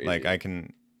 That's crazy. Like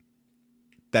it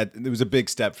was a big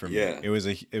step for me. Yeah. It was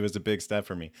a big step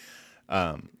for me.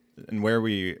 And where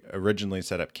we originally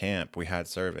set up camp, we had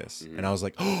service, and I was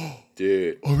like, "Oh,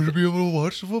 dude. I'm gonna be able to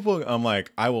watch the football." I'm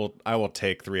like, I will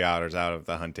take 3 hours out of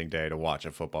the hunting day to watch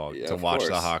a football Yeah, to of watch the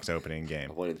course. Hawks opening I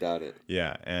game. wouldn't doubt it.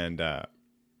 Yeah, and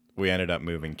we ended up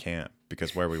moving camp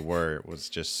because where we were was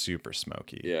just super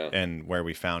smoky. Yeah. And where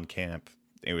we found camp,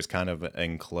 it was kind of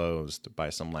enclosed by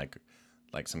some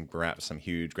some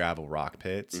huge gravel rock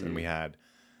pits, Mm-hmm. and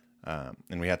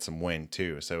we had some wind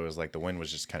too. So it was like the wind was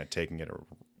just kind of taking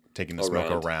the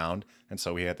smoke around, and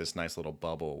so we had this nice little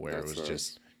bubble where That's it was nice.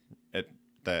 just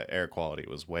the air quality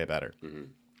was way better. Mm-hmm.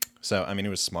 So I mean, it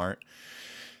was smart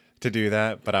to do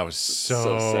that, but I was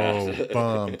so sad.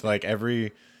 bummed. Like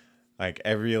every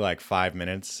 5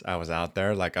 minutes I was out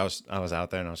there, like I was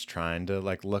out there and I was trying to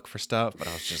like look for stuff, but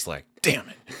I was just like, damn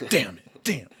it.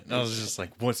 And I was just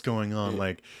like, what's going on?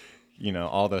 Like, you know,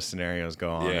 all those scenarios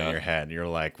go on Yeah. in your head. You're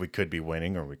like, we could be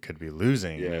winning or we could be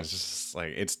losing. And Yeah. it's just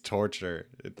like, it's torture.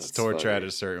 It's That's torture at funny.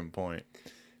 a certain point.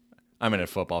 I'm in a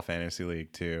football fantasy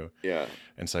league too. Yeah.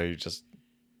 And so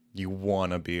you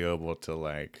want to be able to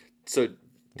like So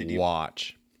did you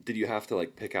watch. Did you have to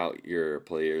like pick out your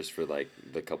players for like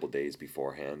the couple days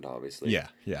beforehand? Obviously. Yeah.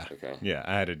 Okay. Yeah,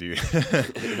 I had to do.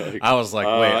 Like, I was like,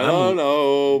 wait, I don't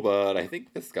know, but I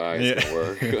think this guy is gonna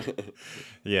work.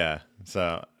 Yeah.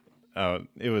 So,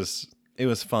 it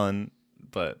was fun,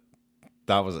 but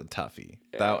that was a toughie.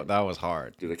 Yeah. That was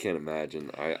hard. Dude, I can't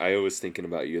imagine. I was thinking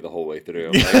about you the whole way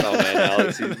through. I'm like, oh man,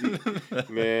 Alex,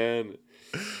 man.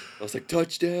 I was like,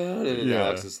 touchdown, and then Yeah.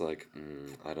 Alex is like,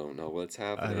 I don't know what's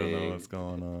happening. I don't know what's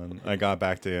going on. I got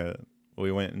back to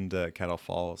we went into Kettle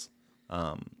Falls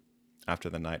after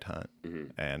the night hunt,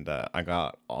 and I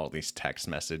got all these text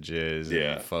messages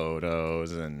and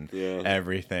photos and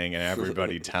everything, and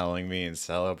everybody telling me and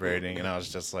celebrating, and I was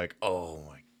just like, oh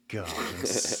my god,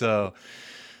 so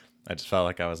I just felt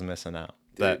like I was missing out.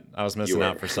 That I was missing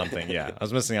out for something. Yeah, I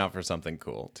was missing out for something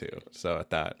cool too. So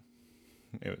at that,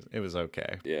 it was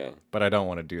okay. Yeah. But I don't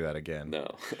want to do that again.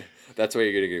 No. That's why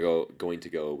you're going to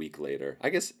go a week later. I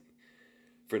guess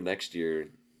for next year,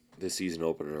 the season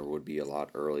opener would be a lot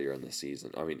earlier in the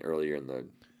season. I mean, earlier in the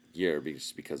year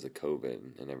because of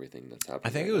COVID and everything that's happening. I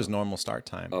think it was normal start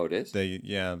time. Oh, it is?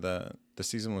 The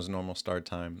season was normal start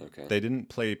time. Okay. They didn't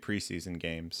play preseason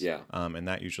games. Yeah. And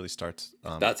that usually starts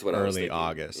that's what I was early thinking.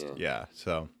 August. Yeah.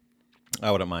 So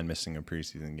I wouldn't mind missing a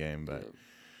preseason game, but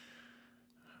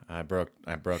I broke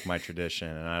my tradition,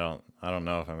 and I don't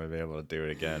know if I'm gonna be able to do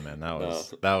it again, man. That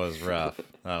was rough.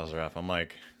 That was rough. I'm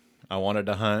like, I wanted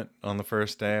to hunt on the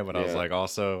first day, but I was like,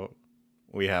 also,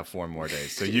 we have 4 more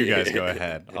days, so you guys go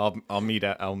ahead. I'll meet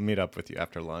up with you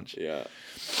after lunch. Yeah.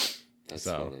 That's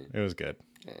funny. It was good.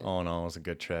 Yeah. All in all, it was a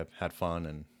good trip. Had fun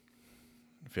and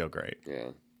feel great. Yeah.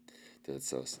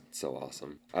 That's so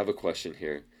awesome. I have a question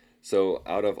here. So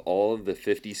out of all of the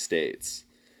 50 states,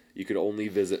 you could only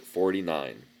visit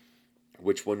 49.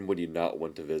 Which one would you not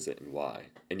want to visit and why?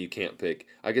 And you can't pick.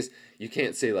 I guess you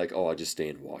can't say like, oh, I'll just stay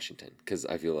in Washington, because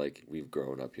I feel like we've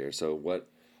grown up here. So what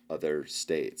other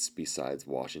states besides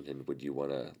Washington would you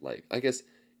want to like? I guess.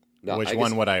 No, Which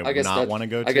one would I not want to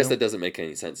go to? I guess that doesn't make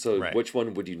any sense. So Right. Which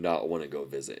one would you not want to go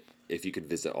visit if you could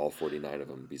visit all 49 of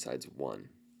them besides one?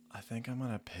 I think I'm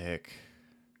gonna pick.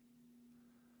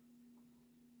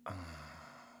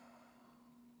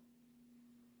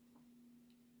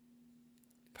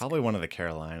 Probably one of the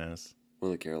Carolinas.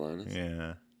 One of the Carolinas?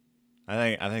 Yeah,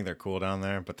 I think they're cool down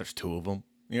there, but there's 2 of them.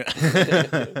 Yeah,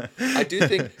 I do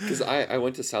think, because I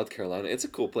went to South Carolina. It's a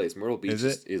cool place. Myrtle Beach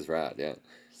is rad. Yeah.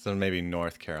 So maybe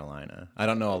North Carolina. I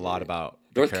don't know a lot about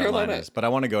North the Carolina, Carolinas, but I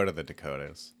want to go to the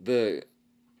Dakotas.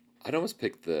 I'd almost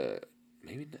pick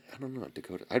maybe I don't know,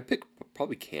 Dakota. I'd pick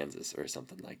probably Kansas or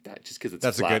something like that, just because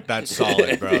it's flat. That's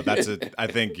solid, bro. I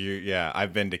think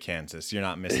I've been to Kansas. You're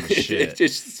not missing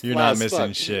shit. You're not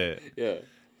missing shit. Yeah.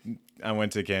 I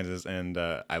went to Kansas and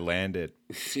I landed.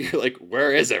 You're like,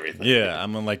 where is everything? Yeah,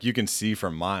 I'm like, you can see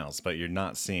for miles, but you're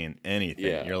not seeing anything.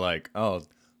 Yeah. You're like, oh,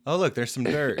 look, there's some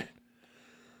dirt.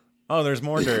 Oh, there's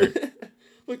more dirt.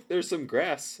 Look, there's some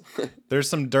grass. There's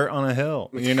some dirt on a hill.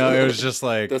 You know, it was just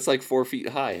like that's like 4 feet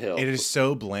high hill. It is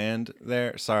so bland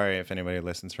there. Sorry if anybody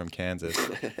listens from Kansas.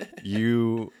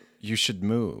 You should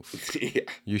move. Yeah.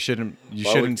 You shouldn't.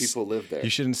 Why would people live there? You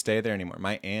shouldn't stay there anymore.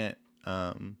 My aunt,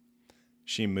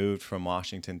 she moved from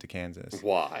Washington to Kansas.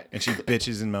 Why? And she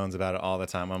bitches and moans about it all the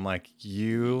time. I'm like,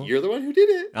 you're the one who did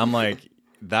it. I'm like,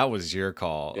 that was your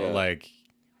call. Yeah. Like,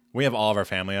 we have all of our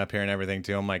family up here and everything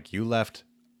too. I'm like, you left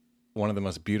one of the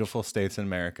most beautiful states in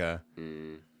America.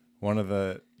 You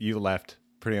left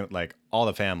pretty like all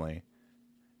the family.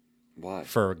 Why?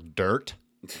 For dirt.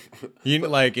 You know,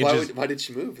 like it why did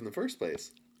she move in the first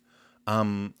place?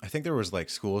 I think there was like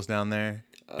schools down there,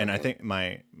 and I think my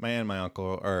aunt and my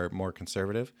uncle are more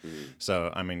conservative,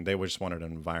 so I mean they just wanted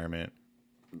an environment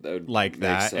like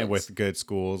that and with good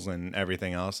schools and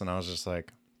everything else, and I was just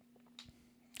like,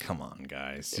 come on,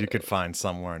 guys, you could find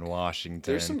somewhere in Washington.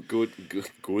 There's some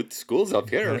good schools up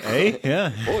here. Hey,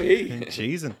 yeah. Oh, hey.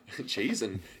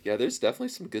 Cheesing. Yeah, there's definitely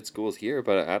some good schools here,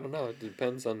 but I don't know. It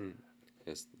depends on.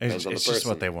 It's just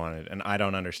what they wanted, and I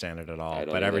don't understand it at all.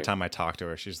 But every time I talk to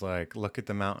her, she's like, "Look at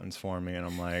the mountains for me," and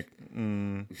I'm like,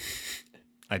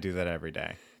 I do that every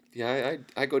day. Yeah,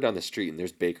 I go down the street and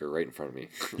there's Baker right in front of me.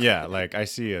 Yeah, like I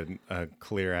see a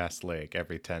clear ass lake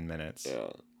every 10 minutes. Yeah.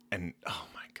 And oh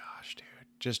my gosh, dude,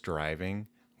 just driving.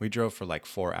 We drove for like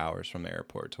 4 hours from the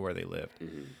airport to where they lived.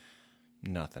 Mm-hmm.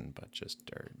 Nothing but just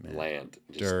dirt, man. Land.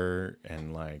 Dirt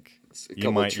and like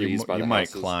you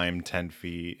might climb 10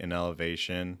 feet in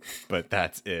elevation, but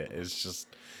that's it. It's just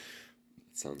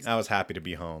I was happy to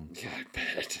be home. Yeah, I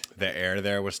bet. The air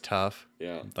there was tough.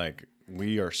 Yeah. Like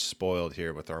we are spoiled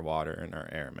here with our water and our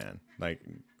air, man. Like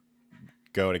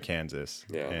go to Kansas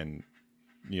and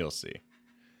you'll see.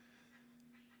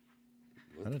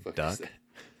 What that the a fuck duck? is that?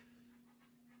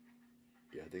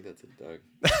 Yeah, I think that's a duck.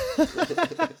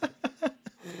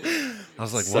 I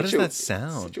was like, what is that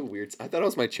sound? Such a weird. I thought it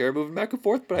was my chair moving back and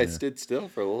forth, but I Yeah. stood still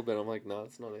for a little bit. I'm like, no,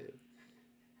 it's not it.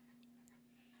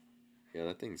 Yeah,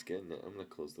 that thing's getting it. I'm gonna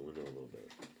close the window a little bit.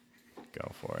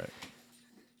 Go for it.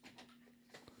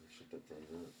 Shut that thing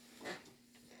up.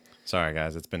 Sorry,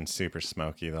 guys. It's been super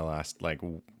smoky the last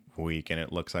week, and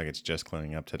it looks like it's just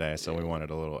cleaning up today. So we wanted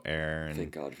a little air, and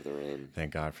Thank God for the rain.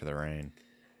 thank God for the rain.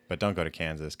 But don't go to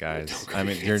Kansas, guys. don't go I to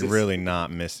mean, Kansas. you're really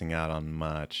not missing out on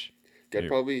much.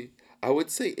 I would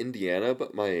say Indiana,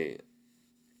 but my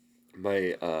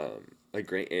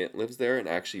great aunt lives there and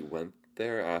actually went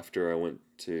there after I went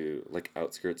to like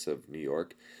outskirts of New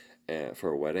York, for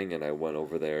a wedding, and I went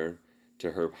over there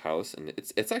to her house, and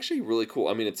it's actually really cool.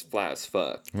 I mean, it's flat as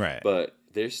fuck, Right. but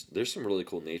there's some really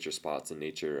cool nature spots and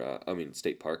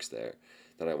state parks there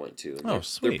that I went to. And they're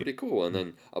Sweet. pretty cool. And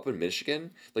then up in Michigan,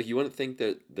 like you wouldn't think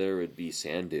that there would be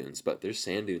sand dunes, but there's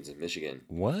sand dunes in Michigan.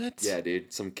 What? Yeah,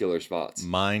 dude, some killer spots.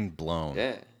 Mind blown.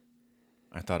 Yeah.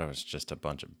 I thought it was just a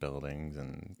bunch of buildings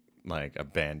and like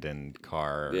abandoned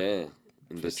car Yeah.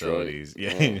 In facilities.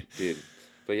 Detroit. Yeah. Dude.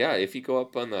 But yeah, if you go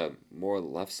up on the more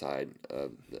left side,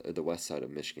 the west side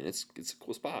of Michigan, it's a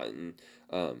cool spot. And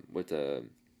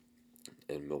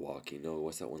in Milwaukee, no,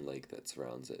 what's that one lake that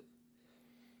surrounds it?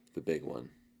 The big one.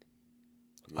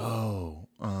 Oh,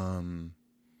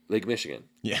 Lake Michigan.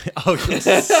 yeah. Oh,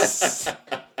 yes.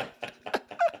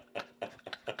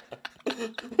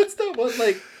 What's that one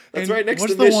lake? That's right next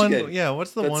what's to the Michigan. One, yeah,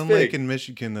 what's the That's one big. lake in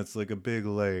Michigan that's like a big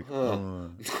lake?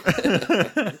 That's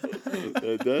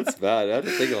bad. I had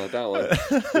to think about that one.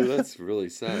 Dude, that's really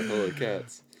sad. Holy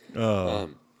cats. Oh,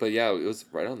 But yeah, it was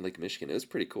right on Lake Michigan. It was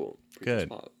pretty cool. good.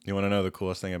 Cool spot. You want to know the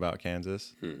coolest thing about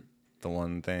Kansas? Hmm. The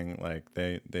one thing like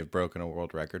they've broken a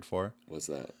world record for. What's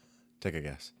that? Take a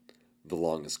guess. The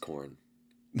longest corn.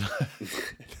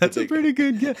 That's a pretty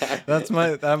good guess. That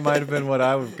might have been what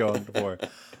I was going for.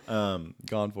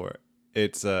 Gone for it.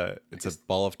 It's a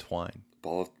ball of twine.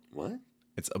 Ball of what?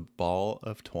 It's a ball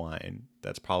of twine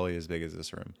that's probably as big as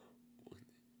this room.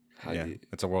 How Yeah, do you,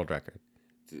 it's a world record.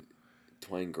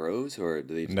 twine grows, or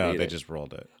do they just No, made they it? just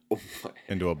rolled it Oh my.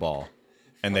 into a ball,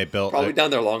 and they built Probably it.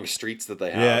 down their long streets that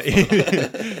they have.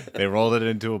 Yeah, they rolled it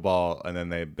into a ball, and then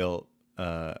they built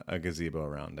a gazebo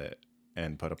around it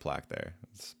and put a plaque there.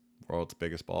 It's world's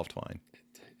biggest ball of twine.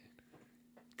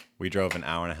 We drove an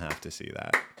hour and a half to see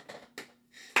that,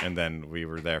 and then we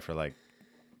were there for like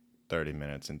 30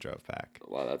 minutes and drove back.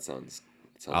 Wow, that sounds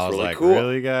I was really like, cool.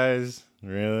 really, guys?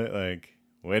 Really? Like,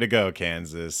 way to go,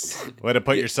 Kansas. Way to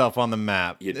put yourself on the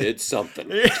map. You did something.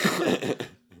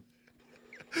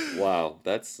 Wow,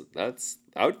 that's.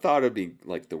 I would thought it'd be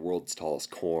like the world's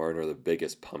tallest corn or the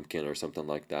biggest pumpkin or something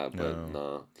like that, but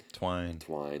no, Twine.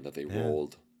 twine that they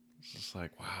rolled. It's just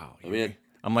like, wow. I mean,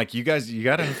 I'm like, you guys, you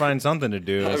got to find something to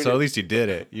do. I mean, So at least you did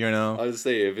it, you know? I would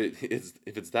say if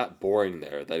it's that boring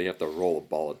there that you have to roll a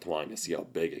ball of twine to see how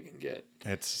big it can get.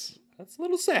 It's That's a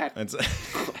little sad.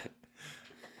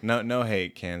 no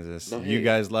hate, Kansas. No You hate.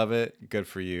 guys love it. Good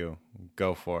for you.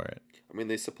 Go for it. I mean,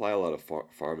 they supply a lot of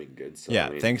farming goods. So, Yeah.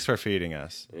 I mean, Thanks for feeding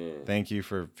us. Yeah. Thank you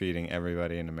for feeding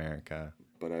everybody in America.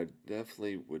 But I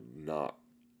definitely would not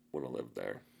want to live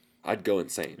there. I'd go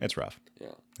insane. It's rough. Yeah.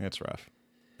 It's rough.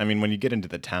 I mean, when you get into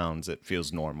the towns, it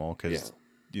feels normal because,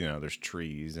 Yeah. there's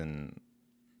trees and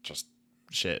just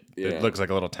shit. Yeah. It looks like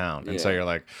a little town. And so Yeah. you're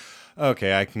like,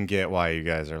 okay, I can get why you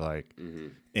guys are like Mm-hmm.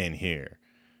 in here,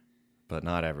 but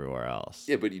not everywhere else.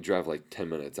 Yeah, but you drive like 10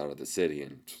 minutes out of the city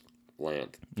and just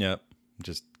land. Yep.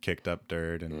 Just kicked up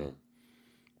dirt. And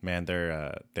man, they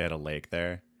had a lake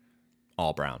there,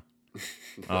 all brown.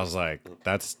 I was like,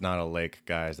 that's not a lake,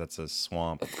 guys. That's a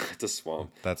swamp. It's a swamp.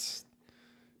 That's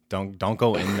don't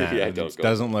go in that. Yeah, It don't go.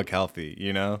 doesn't look healthy,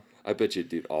 you know? I bet you,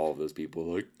 dude, all of those people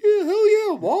are like, yeah, hell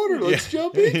yeah, water. Let's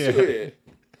jump into Yeah. it.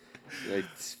 Like,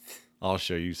 I'll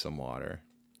show you some water.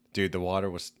 Dude, the water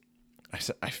was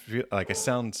I feel like I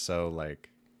sound so like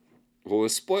well, it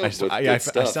was spoiled with I good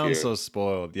stuff sound here. so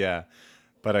spoiled, yeah.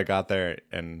 But I got there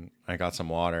and I got some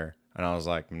water and I was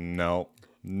like, no,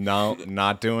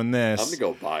 not doing this. I'm going to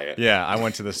go buy it. Yeah, I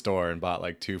went to the store and bought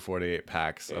like 248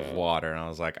 packs of Yeah. water and I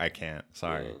was like, I can't.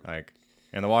 Sorry. Yeah. Like,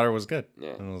 and the water was good.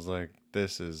 Yeah. And I was like,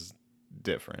 this is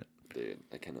different. Dude,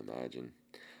 I can imagine.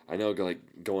 I know, like,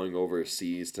 going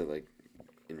overseas to, like,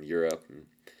 in Europe, and,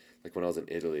 like, when I was in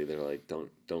Italy, they're like, don't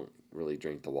really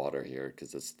drink the water here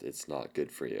because it's not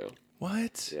good for you.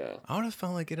 What? Yeah. I would have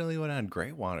felt like Italy would have had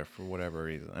great water for whatever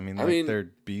reason. I mean, their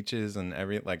beaches and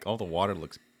like all the water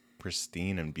looks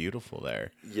pristine and beautiful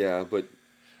there. Yeah, but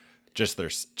Just their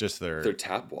Their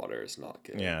tap water is not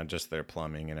good. yeah, just their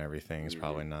plumbing and everything is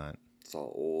probably not It's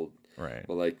all old. right.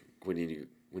 But like when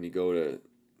you go to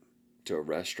a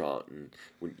restaurant and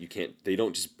when you can't, they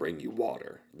don't just bring you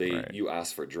water. Right. You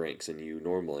ask for drinks and you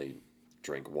normally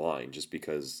drink wine just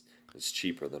because it's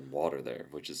cheaper than water there,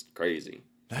 which is crazy.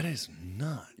 That is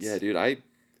nuts. Yeah, dude.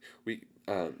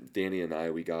 Danny and I,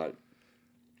 we got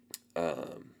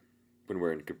when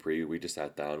we're in Capri, we just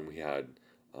sat down and we had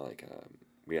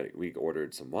we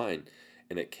ordered some wine,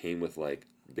 and it came with like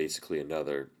basically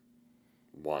another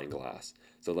wine glass.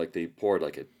 So like they poured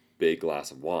like a big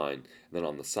glass of wine, and then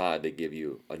on the side they give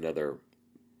you another,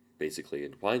 basically a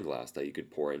wine glass that you could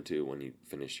pour into when you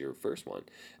finish your first one.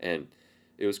 And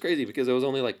it was crazy because it was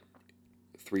only like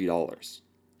 $3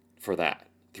 for that.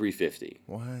 $3.50.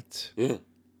 What? Yeah.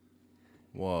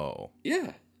 Whoa.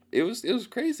 Yeah. It was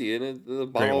crazy, and the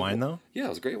Great bottle wine though? Yeah, it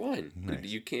was great wine. Nice.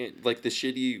 You can't, like, the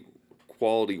shitty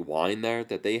quality wine there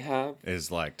that they have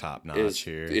Is like top notch is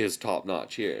here. is top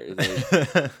notch here.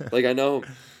 Like I know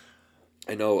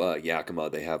Yakima,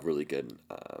 they have really good.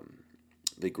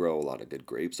 They grow a lot of good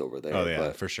grapes over there. Oh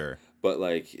yeah, for sure. But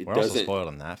like it We're also doesn't spoiled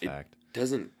on that fact.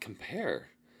 doesn't compare.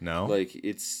 No? Like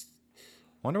it's.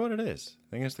 Wonder what it is.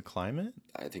 I think it's the climate?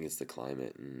 I think it's the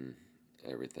climate and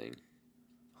everything.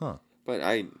 Huh. But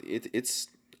it's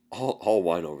all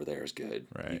wine over there is good.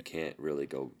 Right. You can't really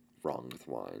go wrong with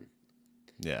wine.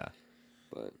 Yeah.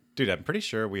 But Dude, I'm pretty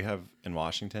sure we have in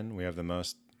Washington, we have the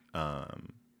most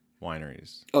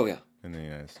wineries oh yeah, in the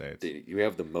United States. you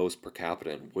have the most per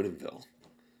capita in Woodinville.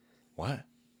 What?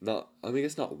 Not, I mean,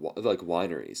 it's not like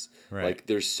wineries. Right. Like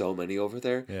there's so many over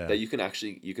there Yeah. that you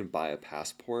can buy a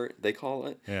passport, they call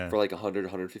it, Yeah. for like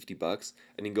 $150,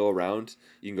 and you can go around.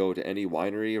 You can go to any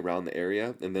winery around the area,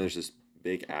 and then there's this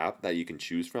big app that you can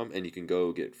choose from, and you can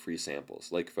go get free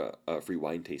samples, like free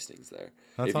wine tastings there.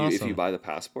 That's if you awesome. buy the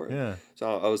passport. Yeah.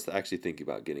 So I was actually thinking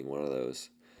about getting one of those.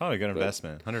 Probably a good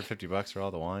investment. $150 for all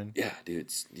the wine. Yeah,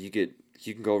 dude, you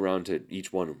can go around to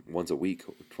each one once a week.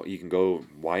 You can go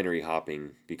winery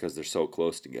hopping because they're so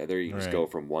close together. You can just Right. go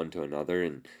from one to another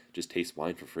and just taste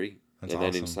wine for free. That's and then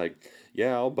awesome. it's like,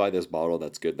 yeah, I'll buy this bottle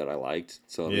that's good that I liked.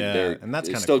 So I mean, Yeah, and that's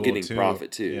they're kinda still cool, getting too.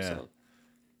 profit too. Yeah. So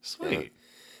Sweet.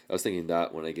 I was thinking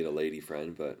that when I get a lady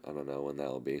friend, but I don't know when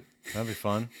that'll be. That'd be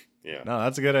fun. Yeah. No,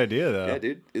 that's a good idea though. Yeah,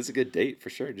 dude, it's a good date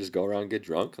for sure. Just go around, get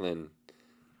drunk, and then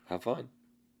have fun.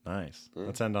 Nice.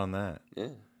 Let's end on that. Yeah.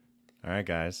 All right,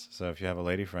 guys. So if you have a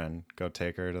lady friend, go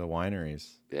take her to the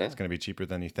wineries. Yeah. It's going to be cheaper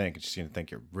than you think. She's going to think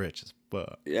you're rich as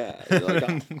fuck. Yeah. You're like,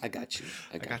 "Oh, I got you.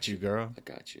 I got you, girl. I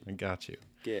got you. I got you.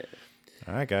 Yeah.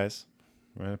 All right, guys.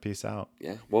 We're going to peace out.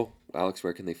 Yeah. Well, Alex,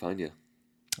 where can they find you?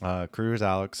 Cruise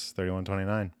Alex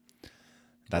 3129.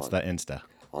 That's the Insta.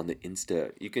 On the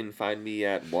Insta. You can find me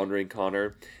at Wandering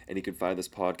Connor, and you can find this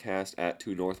podcast at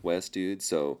 2 Northwest Dude.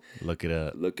 So Look it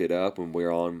up. look it up, and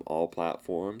we're on all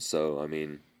platforms. So, I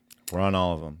mean, We're on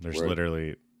all of them. There's We're-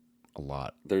 literally a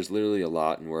lot. there's literally a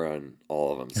lot, and we're on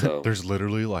all of them. So, There's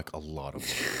literally like a lot of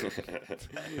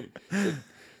them.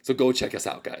 so go check us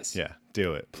out, guys. Yeah,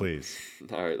 do it, please.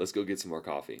 All right, let's go get some more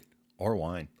coffee Or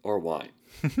wine. or wine.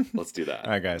 Let's do that.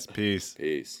 All right, guys. Peace.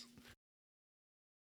 Peace.